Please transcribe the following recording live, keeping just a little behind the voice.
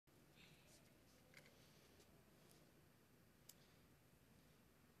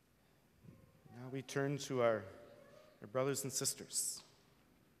we turn to our brothers and sisters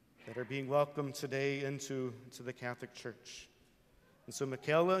that are being welcomed today into the Catholic Church. And so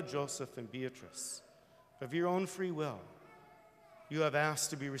Michaela, Joseph, and Beatrice, of your own free will, you have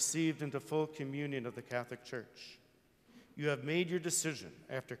asked to be received into full communion of the Catholic Church. You have made your decision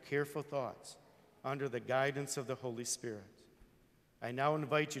after careful thought under the guidance of the Holy Spirit. I now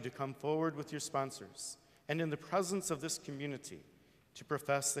invite you to come forward with your sponsors and in the presence of this community to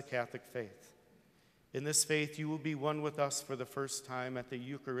profess the Catholic faith. In this faith, you will be one with us for the first time at the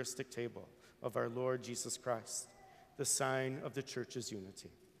Eucharistic table of our Lord Jesus Christ, the sign of the Church's unity.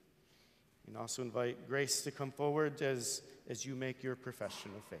 And also invite Grace to come forward as you make your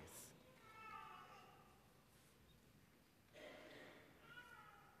profession of faith.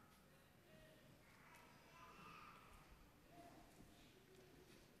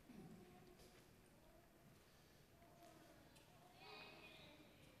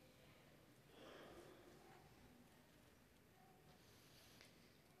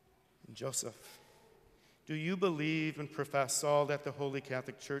 Joseph, do you believe and profess all that the Holy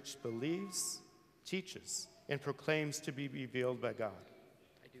Catholic Church believes, teaches, and proclaims to be revealed by God?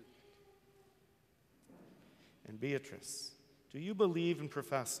 I do. And Beatrice, do you believe and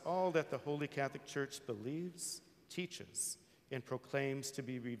profess all that the Holy Catholic Church believes, teaches, and proclaims to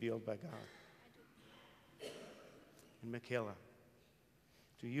be revealed by God? I do. And Michaela,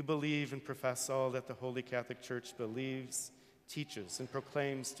 do you believe and profess all that the Holy Catholic Church believes, teaches, and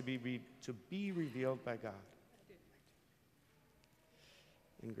proclaims to be revealed by God?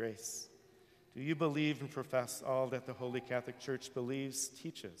 In Grace, do you believe and profess all that the Holy Catholic Church believes,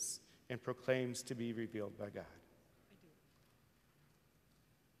 teaches, and proclaims to be revealed by God?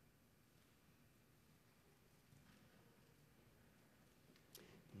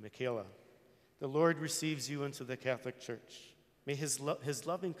 Michaela, the Lord receives you into the Catholic Church. May his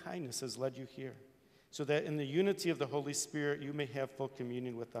loving kindness has led you here, so that in the unity of the Holy Spirit you may have full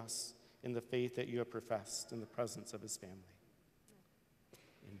communion with us in the faith that you have professed in the presence of his family.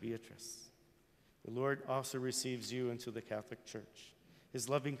 And Beatrice, the Lord also receives you into the Catholic Church. His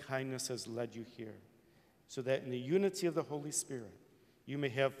loving kindness has led you here, so that in the unity of the Holy Spirit you may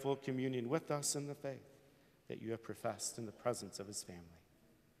have full communion with us in the faith that you have professed in the presence of his family.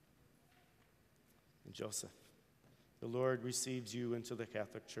 And Joseph, the Lord receives you into the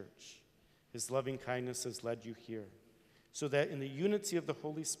Catholic Church. His loving kindness has led you here, so that in the unity of the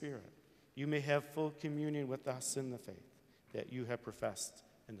Holy Spirit, you may have full communion with us in the faith that you have professed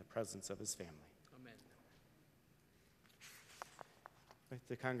in the presence of his family. Amen. I'd like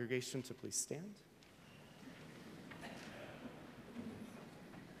the congregation to please stand.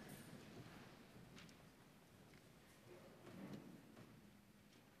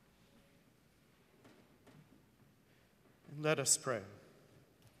 And let us pray.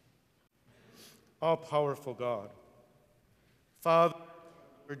 All-powerful God, Father,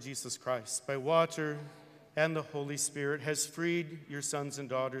 Lord Jesus Christ, by water and the Holy Spirit, has freed your sons and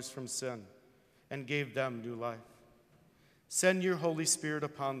daughters from sin and gave them new life. Send your Holy Spirit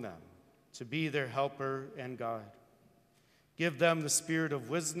upon them to be their helper and guide. Give them the spirit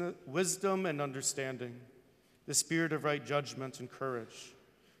of wisdom and understanding, the spirit of right judgment and courage,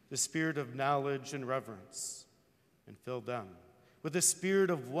 the spirit of knowledge and reverence, and fill them with the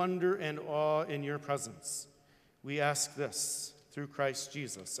spirit of wonder and awe in your presence. We ask this through Christ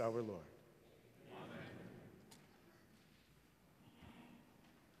Jesus our Lord. Amen.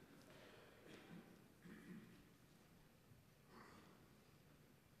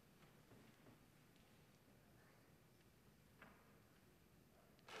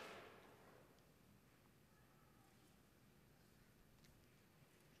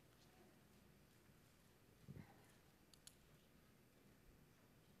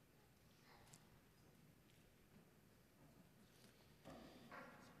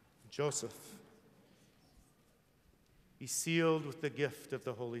 Joseph, be sealed with the gift of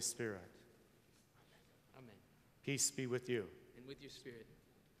the Holy Spirit. Amen. Peace be with you. And with your spirit.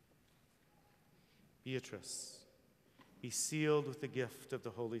 Beatrice, be sealed with the gift of the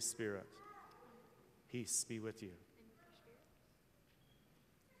Holy Spirit. Peace be with you.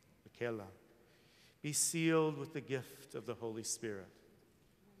 Michaela, be sealed with the gift of the Holy Spirit.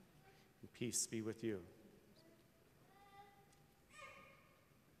 And peace be with you.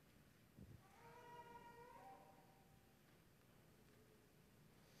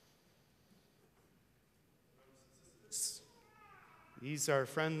 These our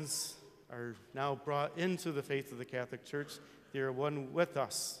friends are now brought into the faith of the Catholic Church. They are one with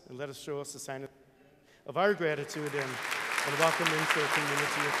us, and let us show us a sign of our gratitude and welcome them to a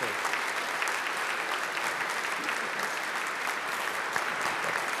community of faith.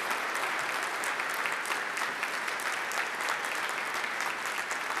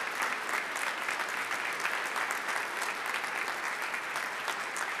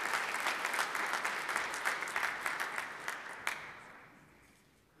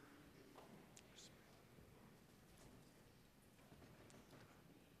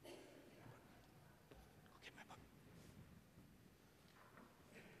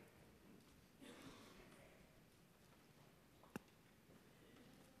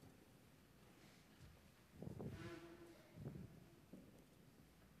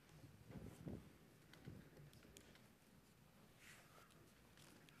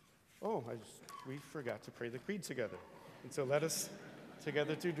 Oh, we forgot to pray the creed together. And so let us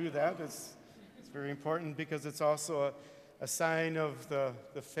together to do that. It's very important because it's also a sign of the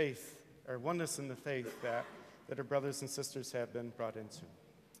faith, or oneness in the faith that our brothers and sisters have been brought into.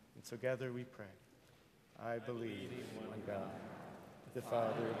 And together we pray. I believe in one God, the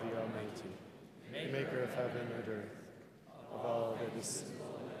Father of the Almighty, maker of heaven and earth, of all that is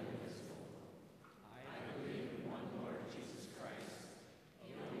visible and invisible. I believe in one Lord Jesus Christ,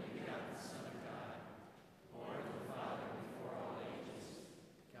 the only begotten Son of God, born of the Father before all ages,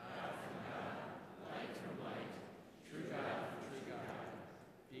 God from God, light from light, true God from true God,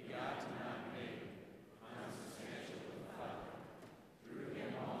 begotten, not made, consubstantial with the Father. Through him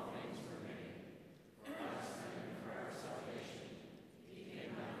all things were made. For us and for our salvation, he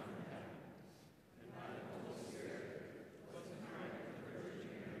came down from heaven, and by the Holy Spirit was incarnate of the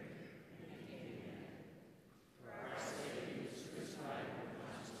Virgin Mary, and became man. For our sake he was crucified with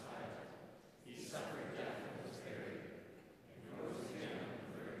Pontius Pilate. He suffered death and was buried, and rose again on the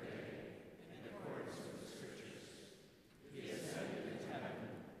third day, in accordance with the Scriptures. He ascended into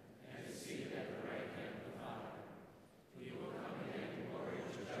heaven, and is seated at the right hand of the Father. He will come again in glory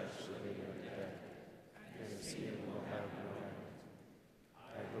to judge the living and the dead, and his kingdom will have no end.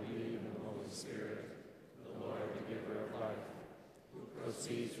 I believe in the Holy Spirit, the Lord, the giver of life, who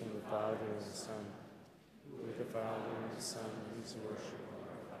proceeds from the Father and the Son, who with the Father and the Son is worshipped and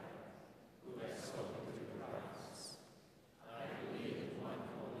glorified, who has spoken through the prophets. I believe in one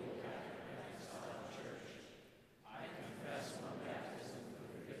holy Catholic apostolic Church. I confess one baptism for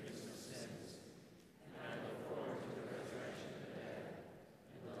the forgiveness of sins, and I look forward to the resurrection of the dead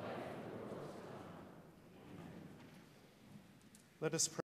and the life of the world to come. Let us pray.